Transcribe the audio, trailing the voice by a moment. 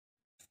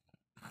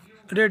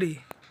Ready.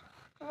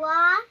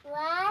 1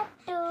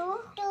 2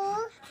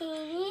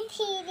 3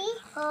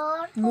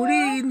 4 मुड़ी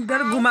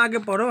इधर घुमा के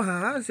पढ़ो।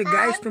 हाँ से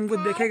गाइस तुमको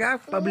देखेगा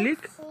पब्लिक।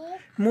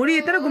 मुड़ी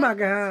इधर घुमा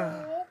के। हाँ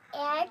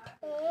 8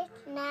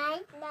 9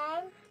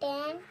 10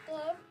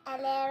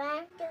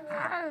 11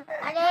 12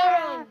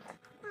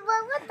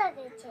 बहुत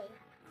आगे छै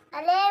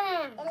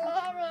 11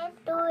 12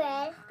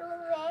 13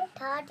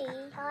 40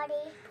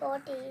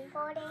 20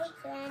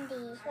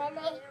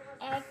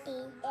 80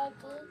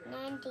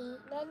 90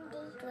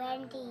 20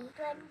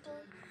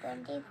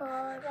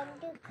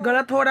 24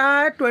 गलत हो रहा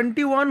है।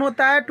 21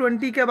 होता है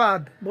 20 के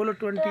बाद। बोलो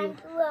 20। 21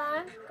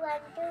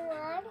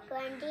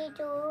 22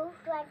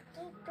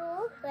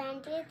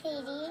 23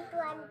 24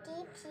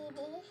 25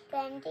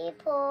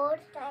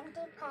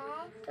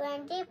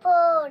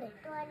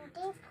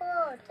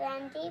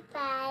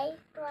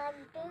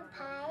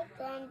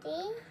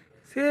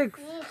 6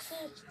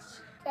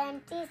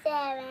 27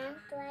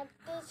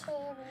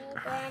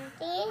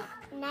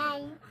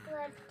 29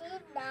 30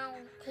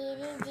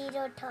 30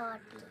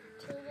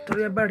 तो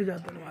ये बैठ जाओ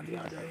दोनों आदमी आ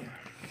जाइए।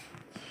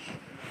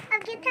 अब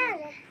कितना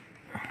है?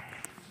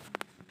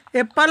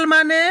 एप्पल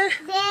माने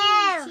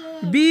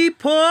बी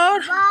फॉर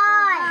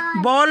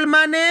बॉल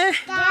माने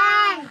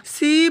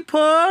सी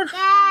फॉर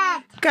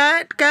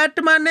कैट। कैट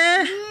माने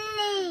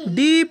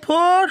डी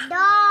फॉर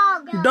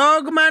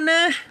डॉग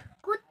माने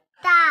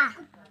कुत्ता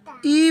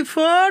ई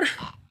फॉर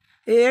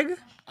एग।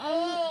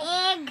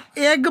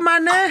 एग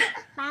माने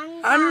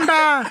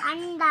अंडा।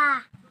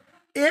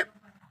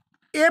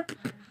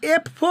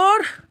 F for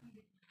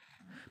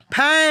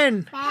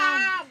fan.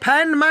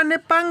 फैन माने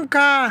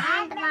पंखा।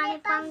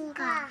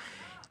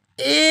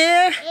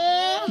 A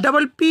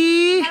double P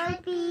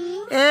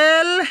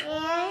L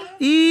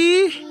E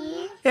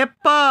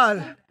Apple.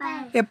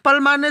 Apple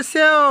माने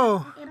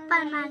सेव।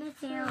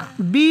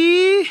 बी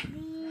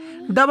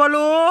डबल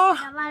ओ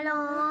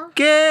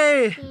के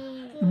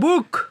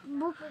बुक।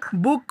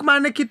 बुक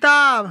माने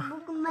किताब।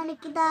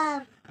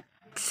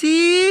 सी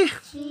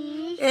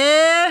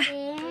ए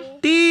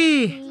टी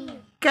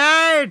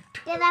कैट।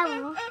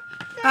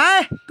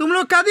 है तुम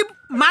लोग क्या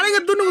मारेंगे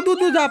दोनों को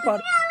दूध जा पर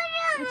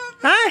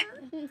है।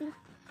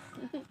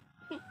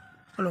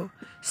 Hello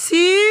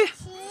C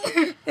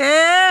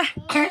A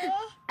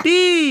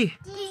T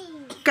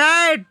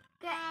cat.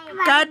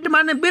 Cat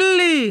माने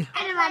बिल्ली।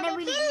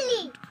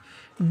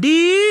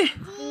 D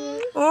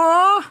O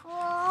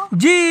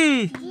G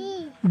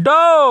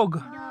dog.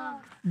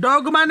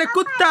 Dog माने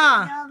कुत्ता।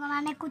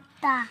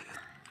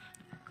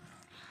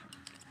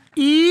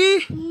 ई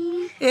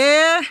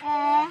A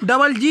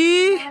double ji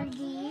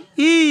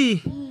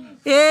E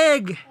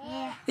egg.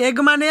 Egg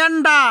माने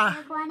अंडा।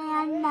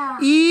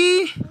 ई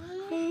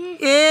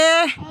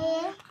ए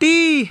टी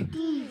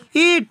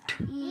ईट।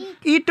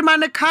 ईट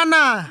माने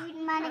खाना।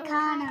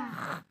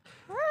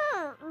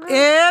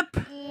 F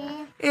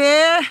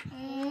A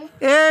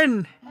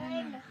N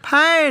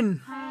fan.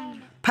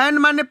 Fan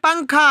माने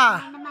पंखा।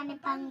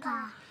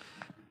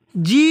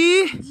 जी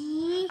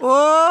ओ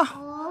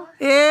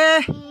ए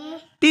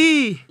टी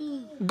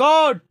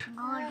गोट।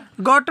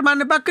 गोट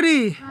माने बकरी।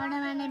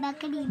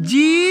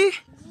 जी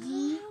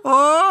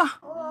ओ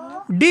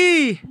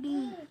डी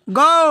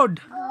गॉड।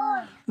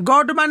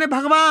 गॉड माने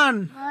भगवान।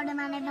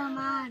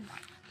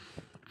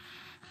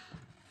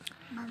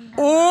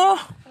 O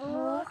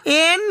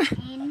N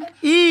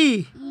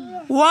E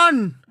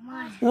one.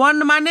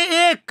 One माने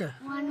एक।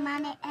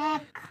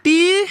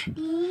 T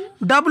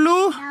W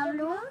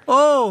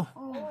O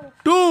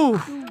two.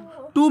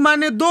 To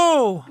माने दो।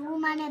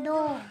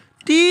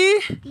 T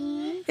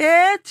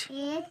H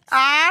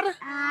R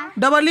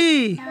double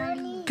E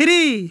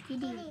three.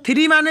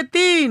 Three माने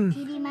तीन।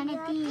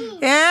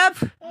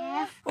 F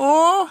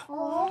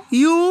O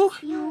you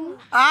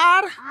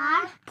are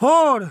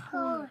four.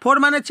 Four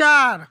माने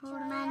चार।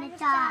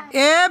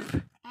 एफ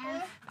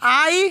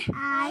आई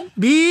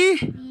भी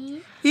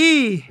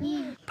ई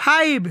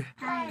फाइव।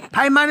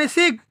 फाइव माने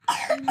सिक्स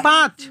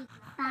पाँच।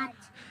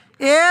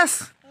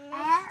 S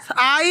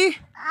I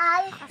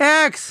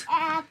x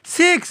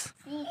six.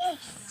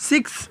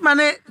 Six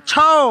माने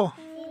छः।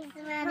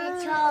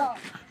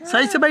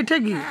 सही से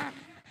बैठेगी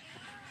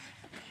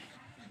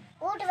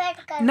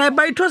नहीं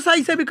बैठो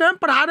सही से भी कर।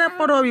 पढ़ा रहे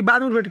पढ़ो अभी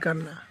बाद में वेट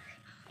करना।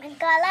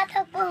 गलत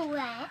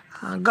हुआ है।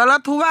 हाँ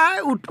गलत हुआ है।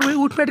 उठ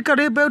उठ बैठ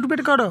करो। उठ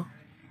बैठ करो।